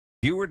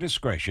Viewer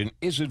discretion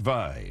is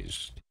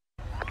advised.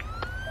 Do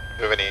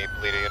you have any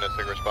leader units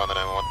that respond to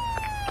 911?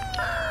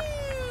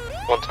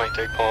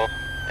 123 Paul,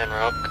 en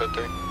route, code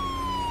 3.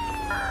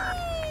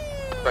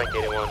 Frank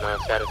 81,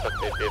 status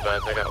update, be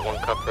advised, I got one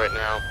cup right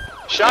now.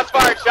 Shots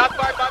fired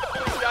by the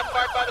police, shots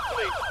fired by the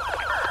police.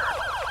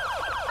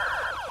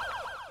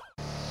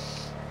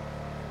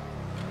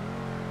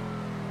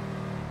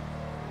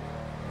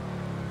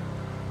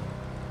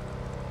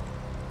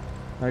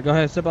 Alright, go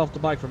ahead, step off the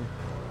bike for me.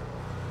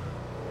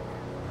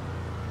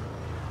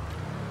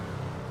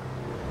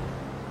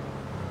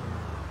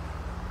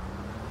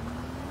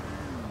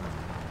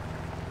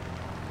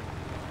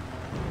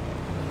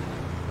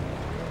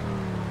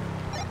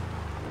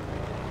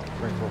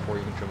 Frank 44,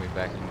 you can show me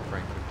back into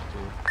Frank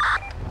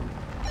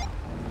 52.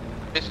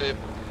 Yes, sir.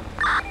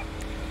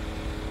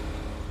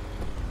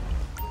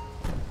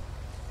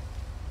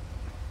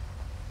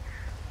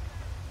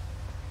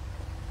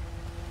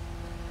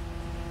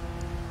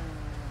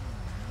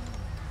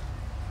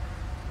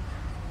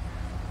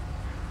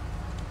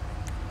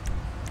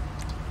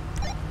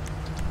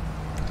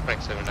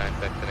 Frank 79,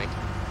 back to Nick.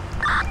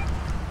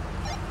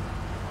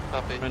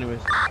 Copy. Anyways,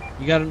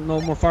 you got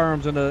no more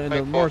firearms in the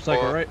Frank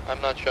motorcycle, 44, right?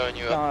 I'm not showing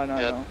you up No.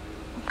 yet.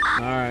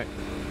 Alright.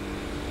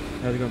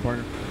 How's it going,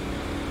 partner?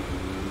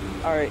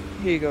 Alright,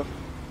 here you go.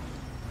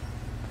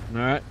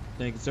 Alright,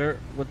 thank you, sir.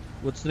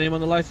 What's the name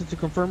on the license to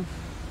confirm?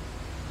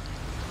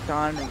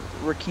 Don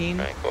Rakeen.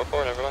 Frank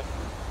 44, never mind.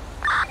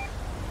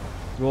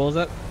 What was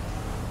that?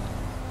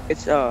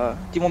 It's, do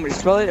you want me to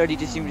spell it, or do you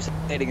just need me to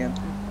say it again?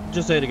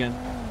 Just say it again.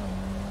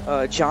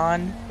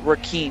 John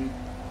Rakeen.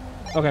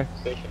 Okay.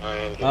 Station Go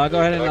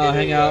ahead and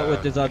hang out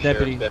with this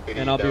deputy,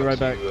 and I'll be right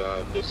back.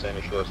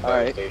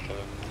 Alright.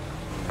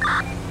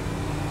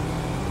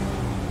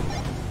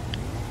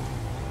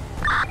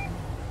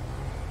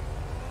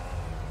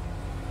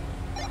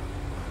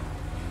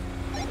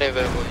 Any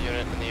available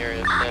unit in the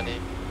area, Sandy.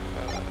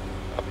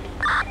 Copy.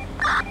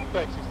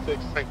 Frank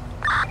 66. Frank.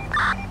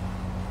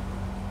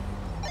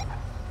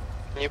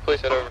 Can you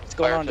please head over What's to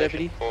going fire on, station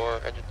deputy? for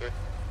engine 3?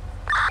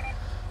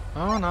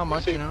 Oh, not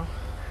much, you know.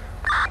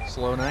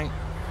 Slow night.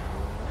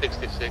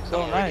 66.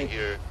 Oh, I'm nice. already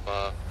here.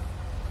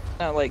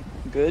 Not like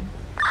good.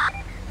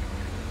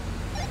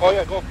 Oh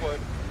yeah, go for it.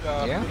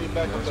 Yeah, we need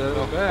back don't up say it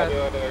was the- bad.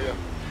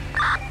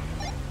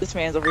 yeah. This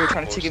man's over here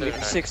trying to ticket me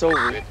for 6 over.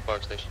 At the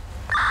park station.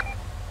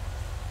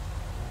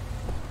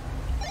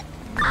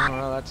 Oh,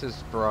 well, that's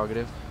his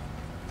prerogative.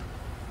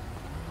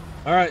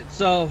 Alright,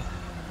 so...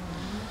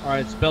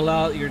 Alright, spell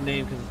out your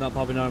name because it's not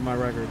popping out in my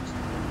records.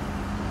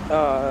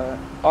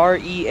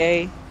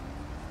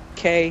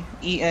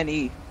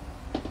 Reakene.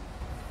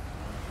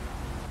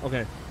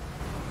 Okay.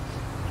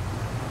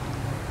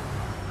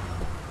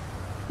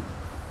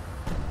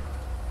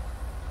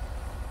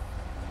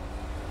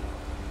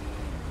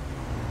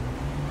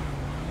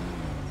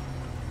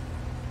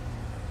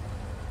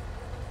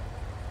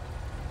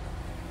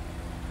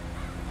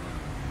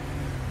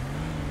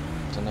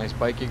 It's a nice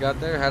bike you got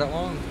there. Had it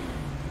long?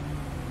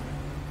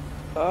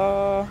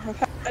 I've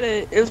had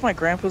it. It was my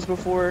grandpa's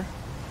before.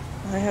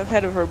 I have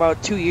had it for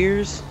about 2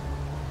 years.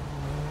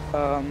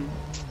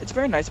 It's a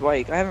very nice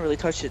bike. I haven't really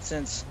touched it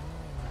since.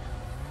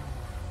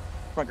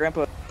 My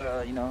grandpa,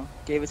 you know,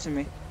 gave it to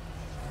me.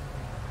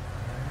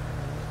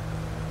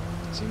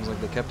 Seems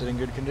like they kept it in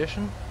good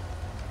condition.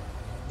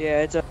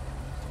 Yeah, it's a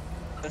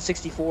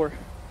 64.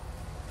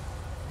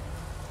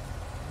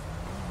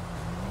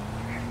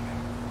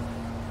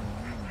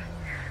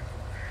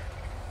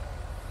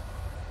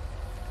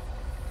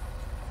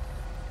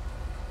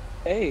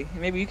 Hey,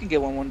 maybe you can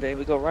get one day.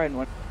 We go riding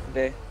one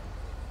day.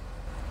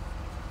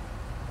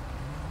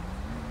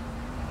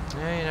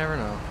 Yeah, you never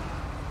know.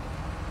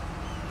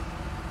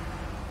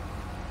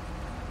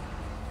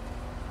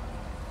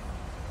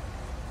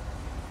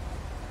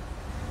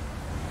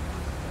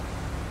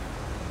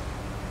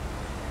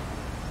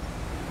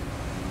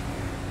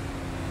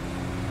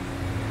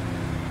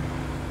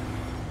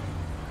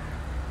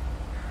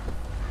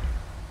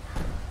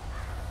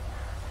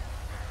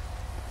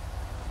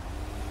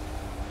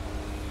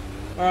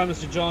 Alright,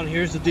 Mr. John,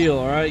 here's the deal,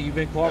 alright? You've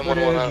been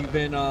cooperative, you've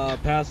been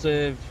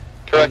passive,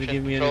 you haven't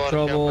given me any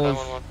troubles.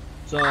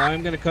 So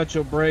I'm gonna cut you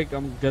a break.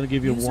 I'm gonna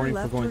give you a warning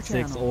for going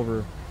 6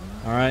 over.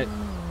 Alright?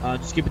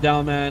 Just keep it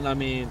down, man. I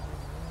mean,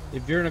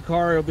 if you're in a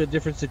car, it'll be a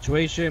different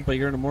situation, but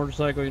you're in a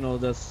motorcycle, you know,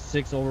 the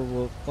 6 over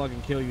will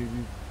fucking kill you if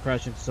you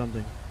crash into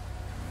something.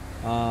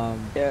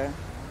 Yeah.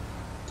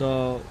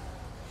 So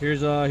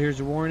here's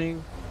your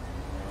warning.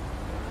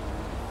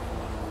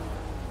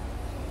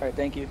 Alright,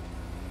 thank you.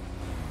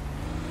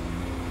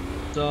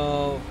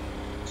 So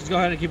just go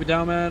ahead and keep it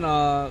down, man.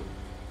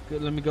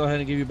 Let me go ahead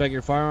and give you back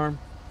your firearm.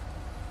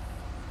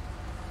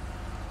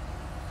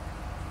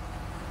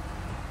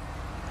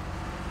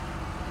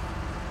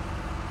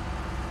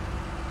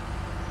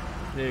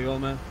 There you go,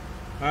 man.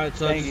 Alright,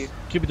 so Thank just you.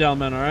 keep it down,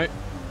 man, alright?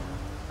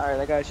 Alright,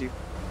 I got you.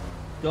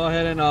 Go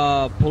ahead and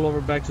pull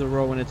over back to the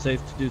road when it's safe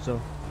to do so.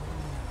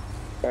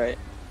 Alright.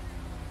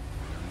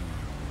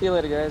 See you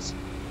later, guys.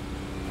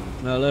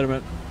 No, later,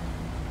 man.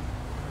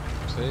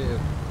 See ya.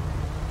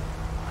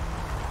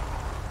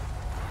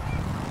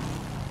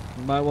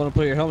 You might want to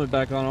put your helmet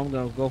back on. I'm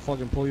gonna go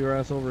fucking pull your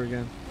ass over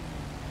again.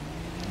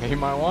 He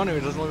might want to.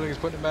 It doesn't look like he's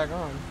putting it back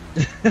on.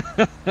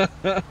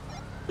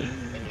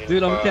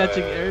 Dude, I'm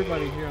catching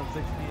everybody here on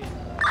 68.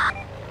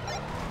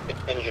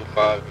 Engine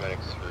 5, Medic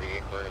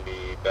 3. We're gonna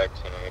be back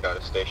to out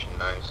of Station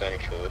 9,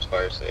 Sandy Shores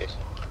Fire Station.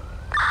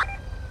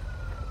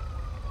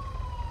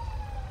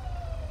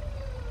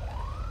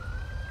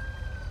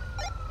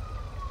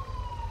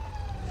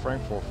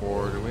 Frank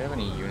 44, do we have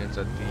any units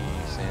at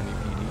the Sandy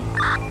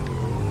PD?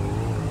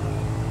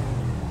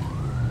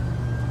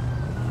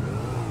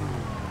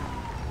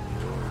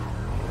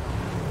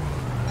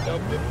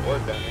 Nope, didn't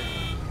work down here.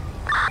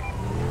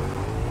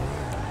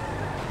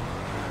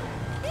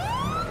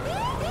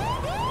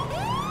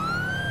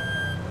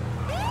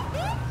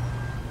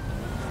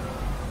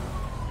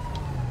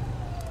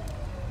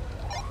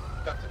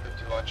 Got the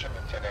 51,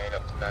 Sherman 10-8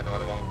 up to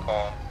 911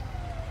 call.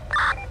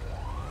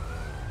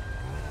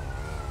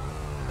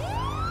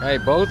 Hey,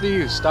 both of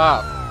you,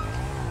 stop.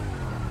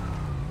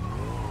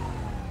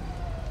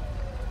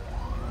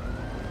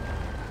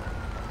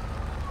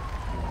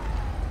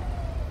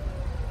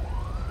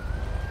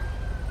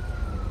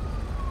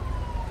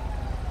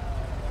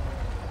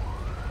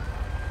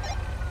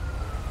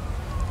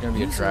 It's gonna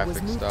be a traffic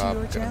stop.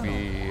 It's gonna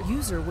be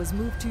User was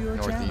moved to your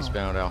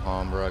northeastbound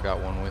Alhambra. I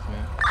got one with me.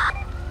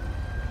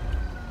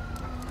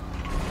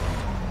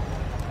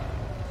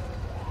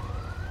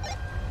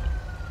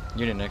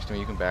 Unit next to me,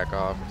 you can back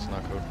off. It's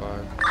not code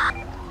 5.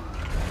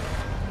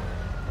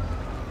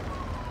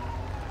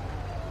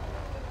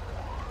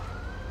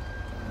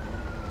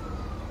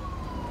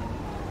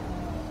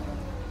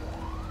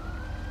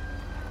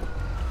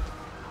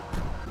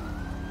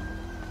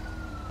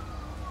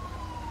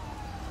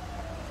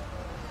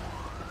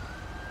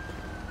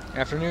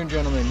 Afternoon,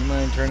 gentlemen. You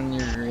mind turning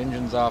your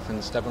engines off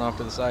and stepping off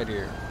to the side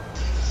here?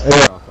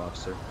 Off,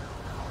 officer.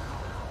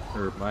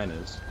 Or mine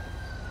is.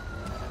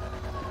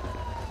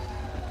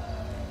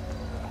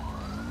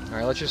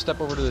 Alright, let's just step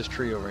over to this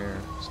tree over here.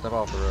 Step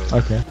off the road.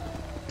 Okay.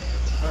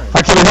 Alright.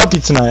 How can we help you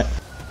tonight?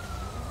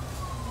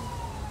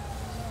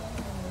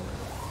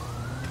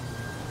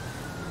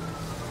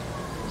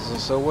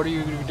 So what are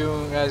you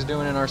guys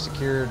doing in our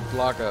secured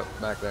lockup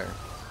back there?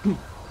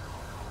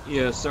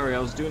 Yeah, sorry, I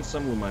was doing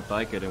something with my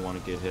bike. I didn't want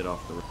to get hit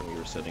off the road. We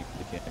were setting for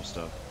the camp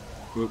stuff.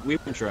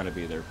 We've been trying to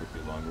be there for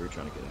too long. We were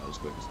trying to get out as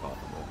quick as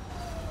possible.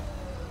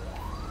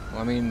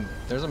 Well, I mean,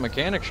 there's a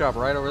mechanic shop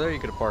right over there you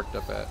could have parked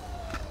up at.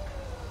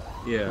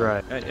 Yeah,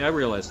 Right. I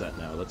realize that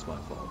now. That's my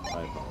fault.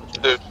 I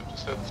apologize.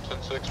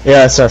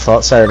 Yeah, it's our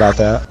fault. Sorry about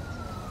that.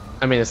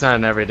 I mean, it's not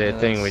an everyday Yeah,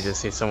 thing. We that's- just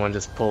see someone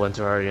just pull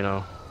into our, you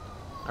know,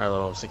 our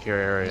little secure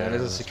area. That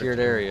is a secured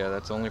area.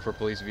 That's only for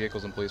police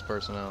vehicles and police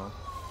personnel.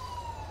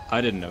 I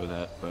didn't know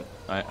that, but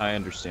I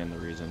understand the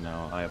reason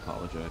now. I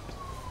apologize.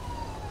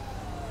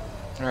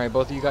 Alright,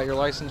 both of you got your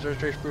license,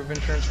 registration, proof of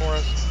insurance for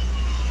us?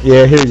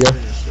 Yeah, here you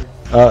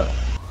go.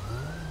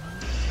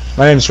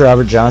 My name's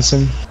Robert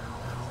Johnson.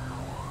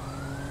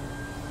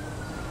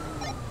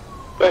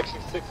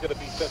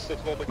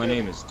 My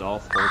name is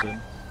Dolph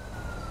Holden.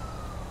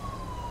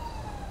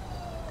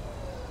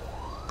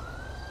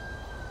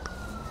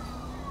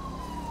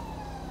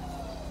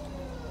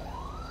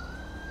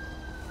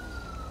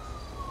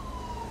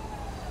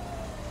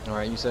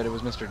 Alright, you said it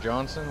was Mr.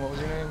 Johnson. What was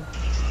your name?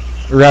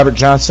 Robert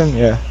Johnson,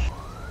 yeah.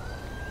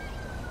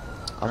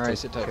 Alright,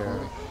 sit tight for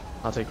me.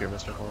 I'll take care of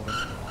Mr. Holden.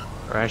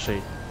 Or actually,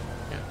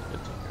 yeah, you'll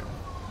take care of him.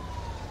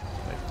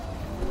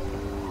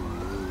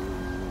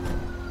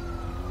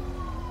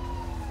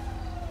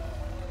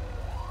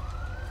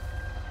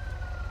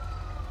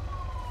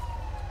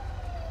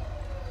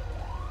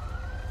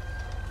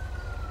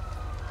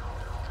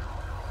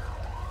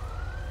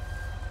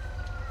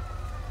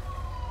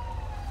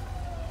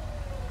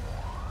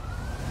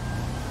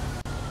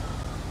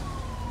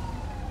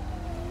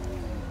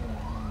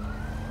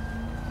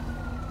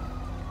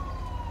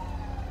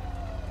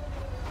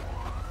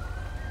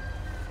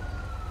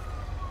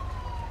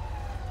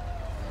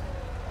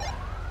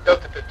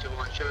 Delta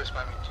 51, show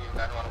responding to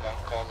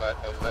 911 call at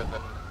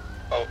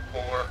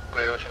 1104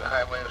 Great Ocean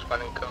Highway,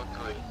 responding code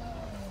 3.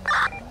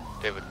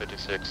 David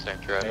 56,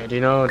 thank you. Hey, do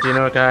you know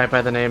a guy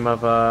by the name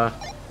of I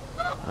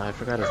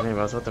forgot his name.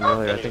 I was with him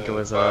earlier. I think it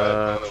was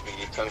yeah,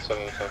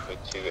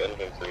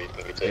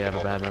 I have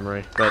a bad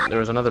memory. But there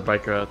was another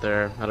biker out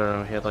there. I don't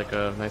know. He had like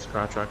a nice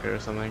crotch rocket or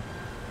something.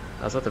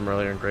 I was with him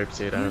earlier in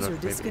Grapeseed. I don't know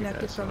if maybe you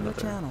guys know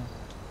another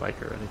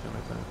biker or anything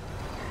like that.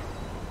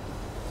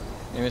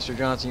 Hey, Mr.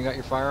 Johnson, you got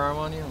your firearm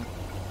on you?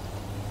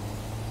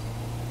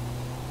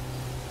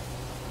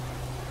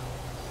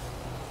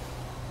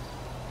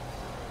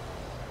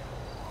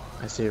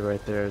 I see it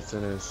right there. It's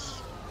in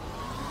his.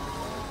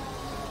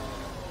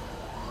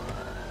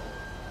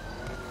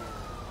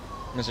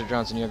 Mr.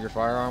 Johnson, you have your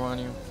firearm on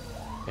you?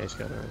 Yeah, he's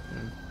got it right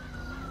there.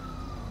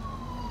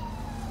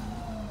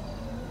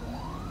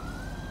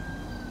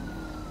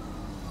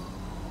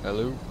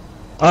 Hello?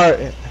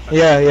 Alright,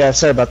 yeah,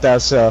 sorry about that.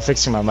 I was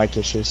fixing my mic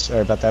issues.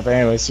 Sorry about that. But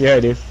anyways, yeah,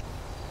 dude.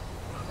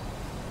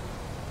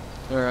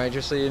 Alright,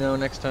 just so you know,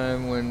 next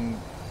time when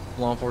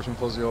law enforcement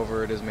pulls you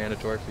over, it is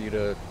mandatory for you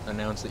to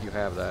announce that you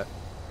have that.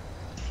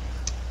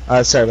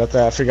 Sorry about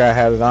that. I forgot I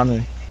had it on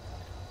me.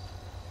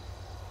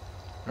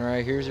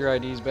 Alright, here's your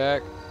IDs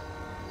back.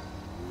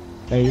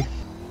 Thank you.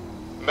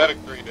 Medic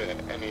 3 to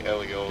any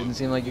LEOs. Didn't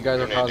seem like you guys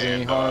are causing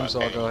any harm,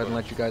 so I'll go ahead and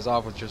let you guys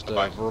off with just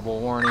a verbal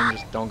warning.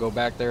 Just don't go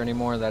back there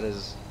anymore. That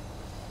is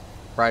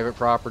private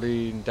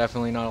property,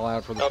 definitely not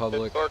allowed for the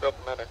public.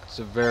 It's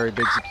a very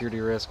big security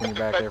risk when you're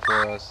back there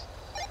for us.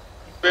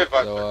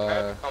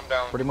 So,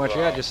 pretty much,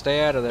 yeah, just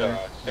stay out of there.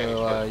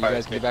 So, you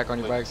guys can get back on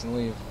your bikes and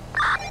leave.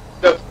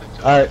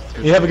 Alright,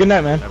 you have a good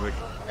night, man.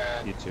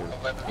 You too.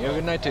 You have a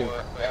good night, too.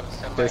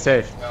 Stay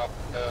safe.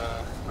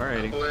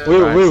 Alrighty. We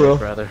will.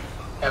 Brother.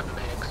 Have the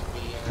medics be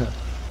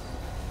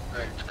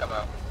ready to come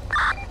out.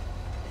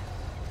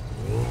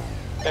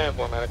 And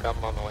one medic,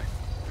 I'm on the way.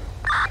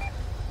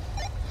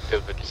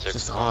 It's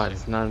just odd.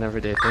 It's not an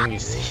everyday thing you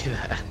see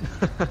that.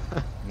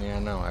 Yeah, I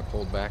know. I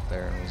pulled back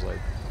there and was like,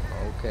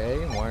 okay,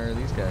 why are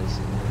these guys?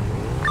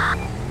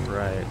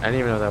 Right. I didn't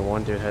even know that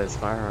one dude had his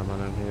firearm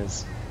on him. He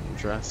was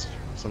dressed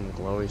some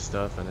glowy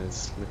stuff, and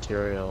his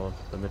material,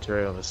 the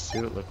material of his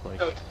suit looked like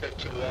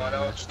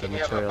matched the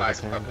material of his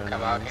handgun.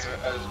 Come out here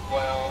as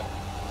well.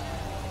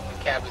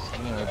 The cab is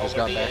hanging I just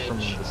got back from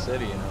the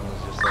city, and I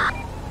was just like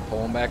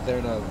pulling back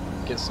there to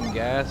get some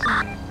gas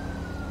and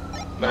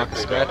knock a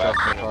scratch off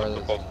my car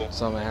that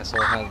some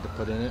asshole had to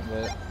put in it,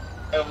 but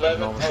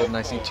and all of a sudden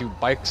I see two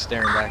bikes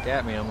staring back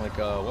at me. I'm like,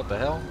 what the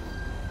hell?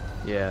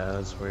 Yeah,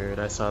 that's weird.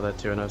 I saw that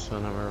too, and I was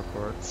filling out my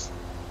reports.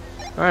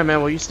 Alright, man,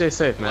 well, you stay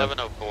safe, man.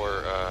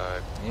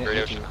 1104, Great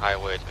Ocean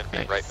Highway is going to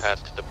be right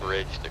past the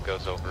bridge that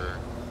goes over.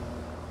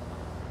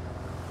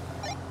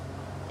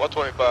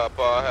 125,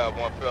 I have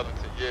one felon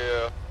to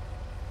yeah.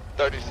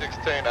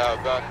 3016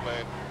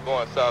 Algonquin,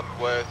 going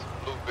southwest,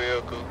 blue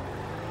vehicle.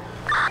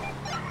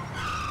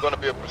 Going to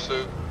be a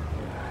pursuit.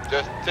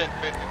 Just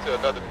 1050 to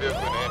another vehicle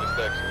in the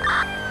intersection.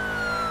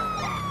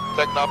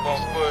 Taking off on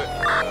foot.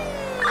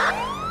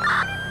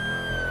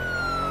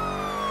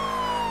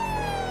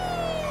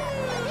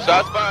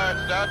 Shots fired,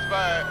 shots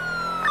fired.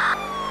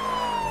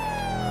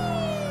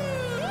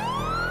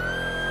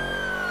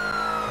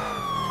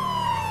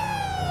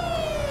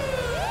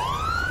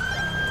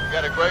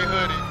 Got a gray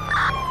hoodie.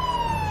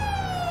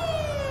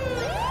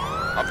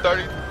 I'm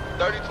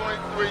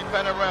 3023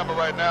 Panorama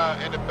right now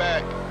in the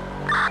back.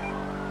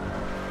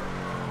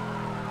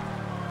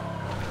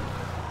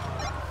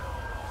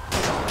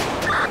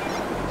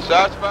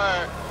 Shots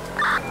fired.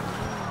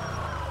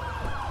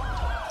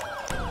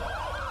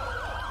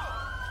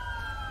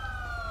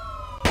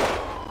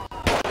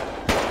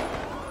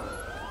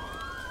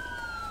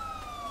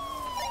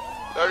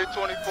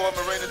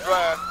 Marina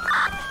Drive.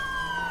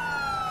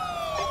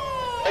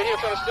 Hey, here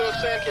trying to steal a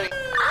sand king.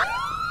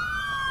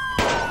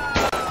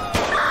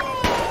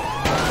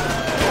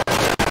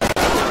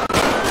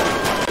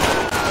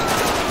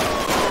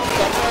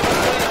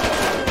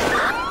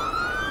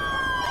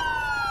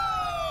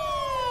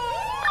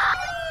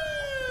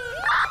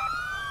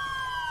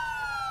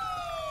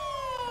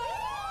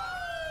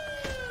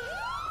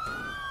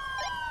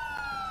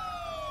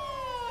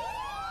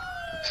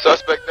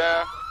 Suspect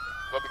down.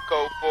 Gonna be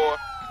code 4.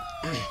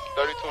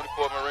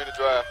 3024 Marina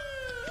Drive.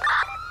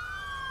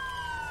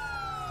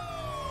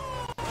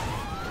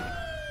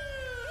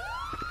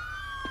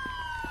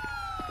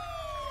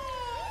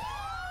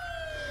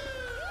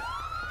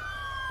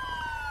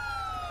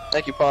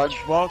 Thank you, Podge.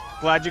 Well,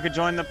 glad you could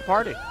join the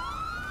party.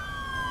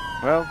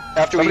 Well,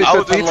 after we I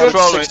was in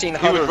patrol, 1600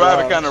 he was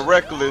driving kind of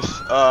reckless,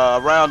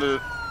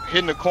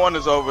 hitting the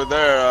corners over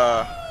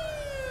there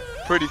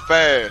pretty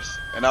fast.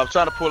 And I was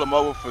trying to pull him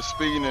over for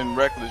speeding and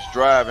reckless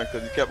driving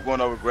because he kept going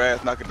over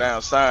grass, knocking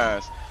down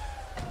signs.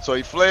 So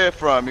he fled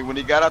from me. When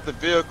he got out the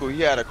vehicle,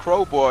 he had a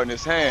crowbar in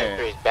his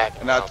hand.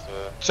 And I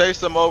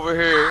chased him over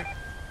here,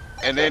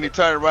 and then he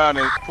turned around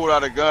and pulled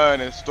out a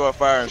gun and started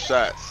firing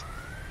shots.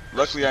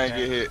 Luckily, I didn't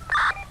get hit.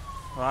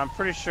 Well, I'm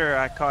pretty sure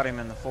I caught him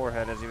in the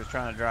forehead as he was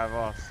trying to drive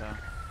off, so.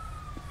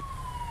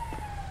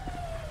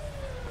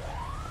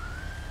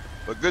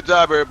 But good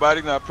job, everybody.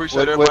 And I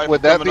appreciate everybody for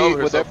coming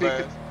over here so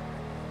fast.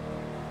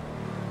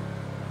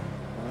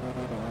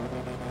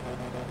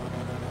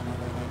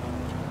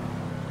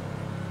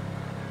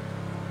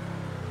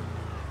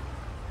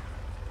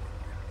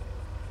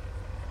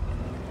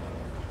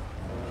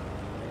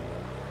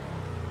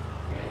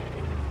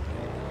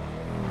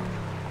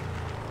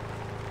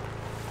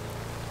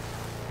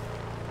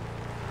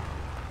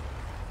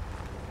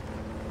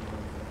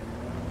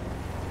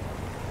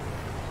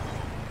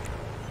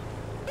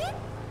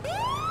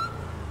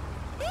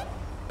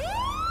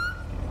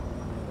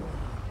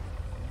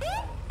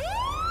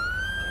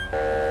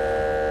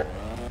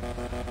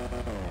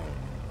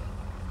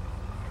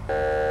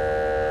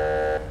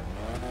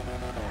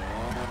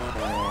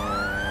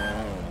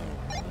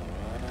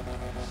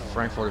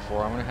 Frank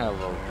 44, I'm going to have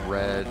a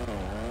red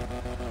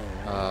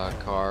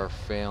car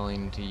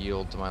failing to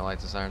yield to my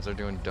lights and sirens. They're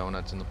doing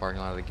donuts in the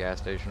parking lot of the gas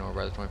station over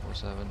by the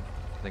 24/7.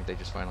 I think they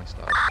just finally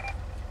stopped.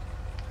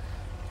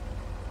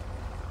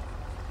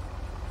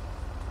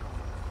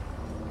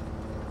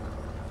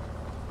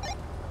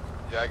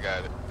 Yeah, I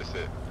got it. That's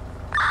it.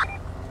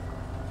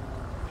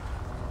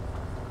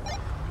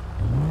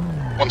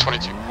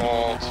 122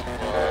 call to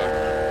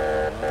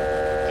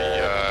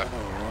the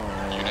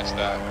units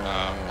that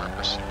were in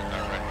pursuit of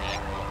that red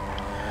vehicle.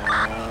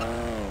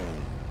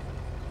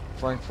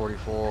 Flank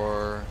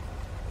 44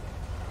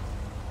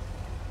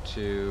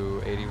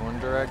 to 81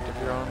 direct if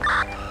you're on.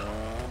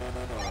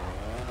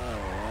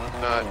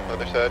 Not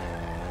other side.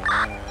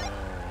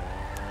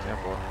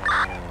 10-4.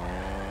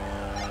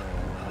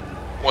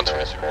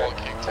 122 call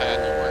King 10.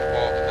 You were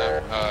involved in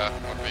that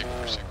motor vehicle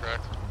pursuit,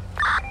 correct?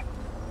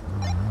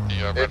 The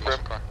red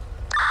muscle car.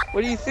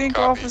 What do you think,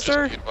 Copy.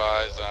 officer? Just be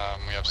advised,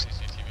 we have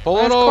CCTV. Pull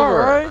it Nice over. car,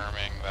 right?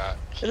 Confirming that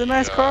It's a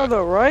nice car,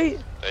 though, right?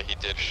 that he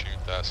did shoot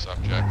that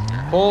subject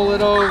here. Pull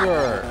it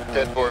over.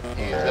 10-4.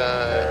 He's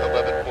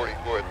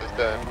 1144 at this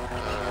time.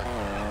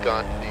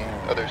 Gone to the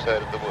other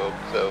side of the world,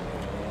 so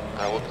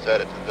we'll just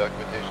add it to the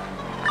documentation.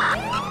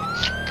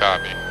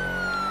 Copy.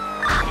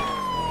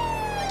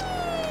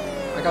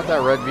 I got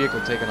that red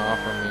vehicle taken off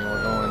from me.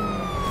 We're going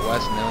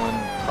west Millen,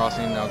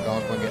 crossing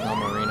Algonquin, getting on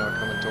Marino,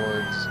 coming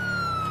towards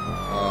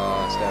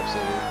Stab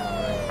City.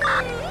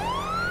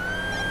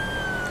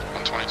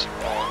 122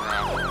 all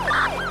around.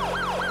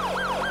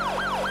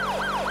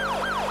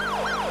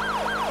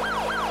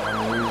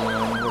 I'm losing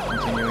them. We're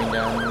continuing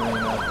down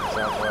Marino,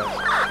 southwest.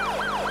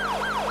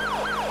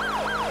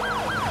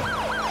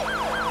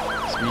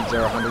 Speeds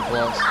are 100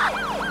 plus.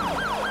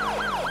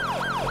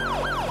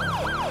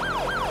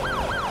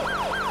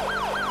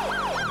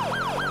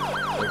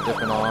 They're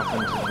dipping off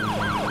into the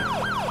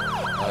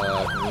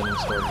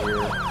convenience store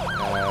here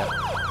at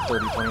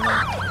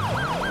 3029.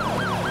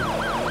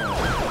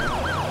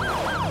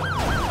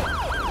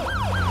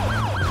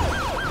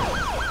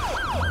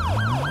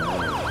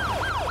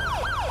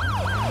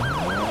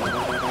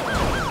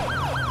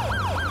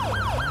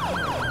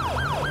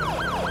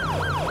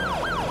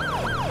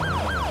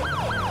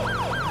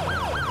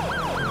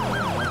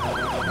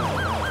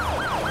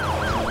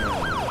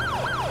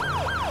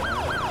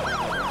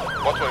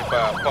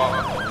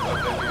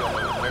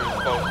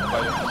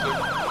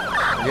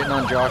 We're getting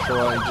on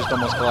Joshua, he just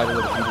almost collided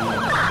with a PD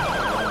unit.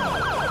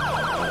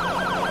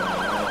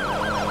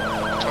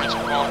 22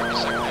 ball to be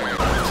secondary.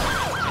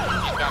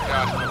 Eastbound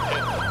Joshua,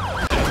 hit.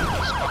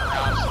 Spun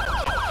around.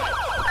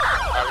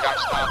 Alright, we got him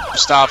stopped.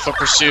 Stop for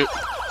pursuit.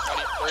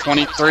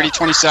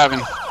 3027.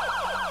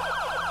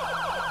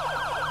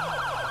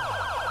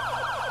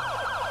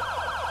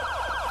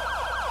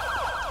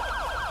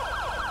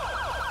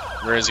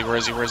 Where is he? Where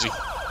is he? Where is he?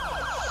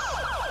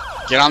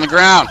 Get on the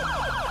ground.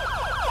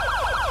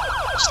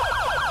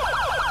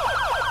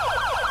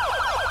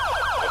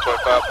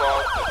 125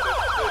 ball,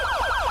 1056.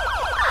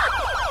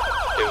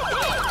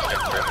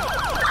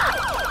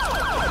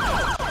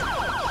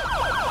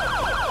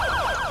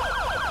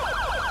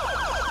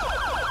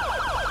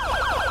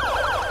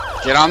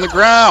 Get on the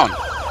ground.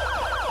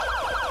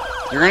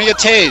 You're gonna get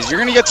tased. You're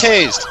gonna get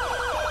tased.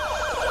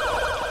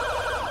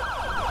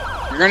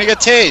 You're gonna get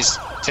tased.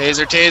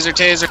 Taser, taser,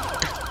 taser.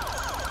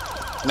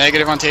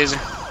 Negative on taser.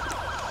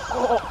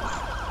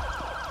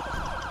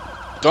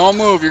 Don't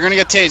move. You're gonna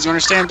get tased. You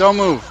understand? Don't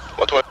move.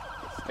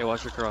 Hey,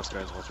 watch your cross,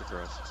 guys. Watch your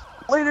cross.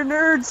 Later,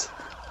 nerds.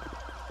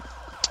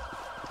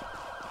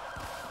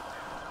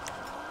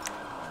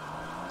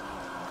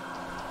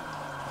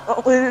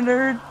 Oh, later,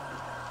 nerd.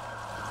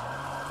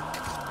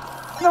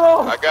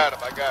 No. I got him.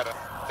 I got him.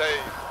 Tase.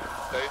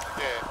 Tase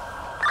again.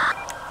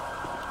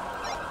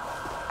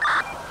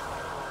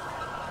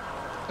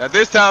 Now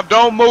this time,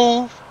 don't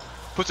move.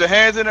 Put your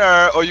hands in the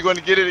air, or you're going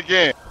to get it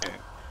again.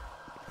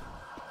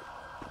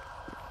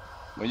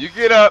 When you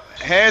get up,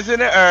 hands in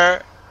the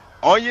air,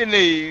 on your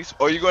knees,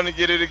 or you're going to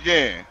get it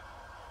again.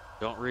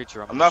 Don't reach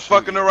her. I'm not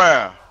fucking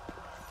around.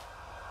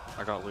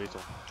 I got lethal.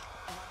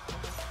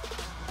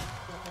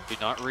 Do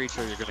not reach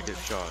her, you're gonna get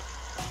shot.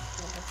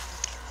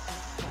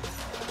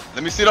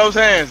 Let me see those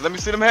hands. Let me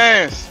see them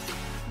hands.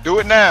 Do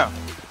it now.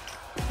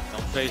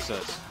 Don't face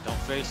us. Don't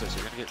face us.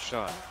 You're gonna get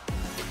shot.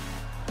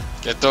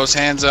 Get those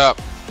hands up.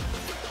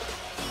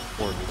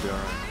 Ford will be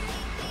alright.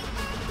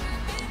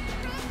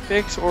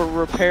 Fix or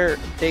repair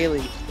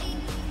daily.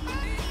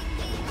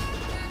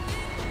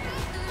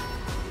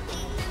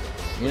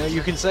 You know,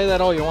 you can say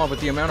that all you want, but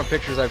the amount of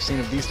pictures I've seen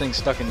of these things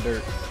stuck in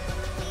dirt.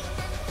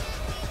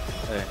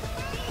 Hey,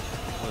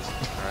 listen,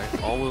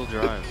 alright? All-wheel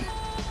drive.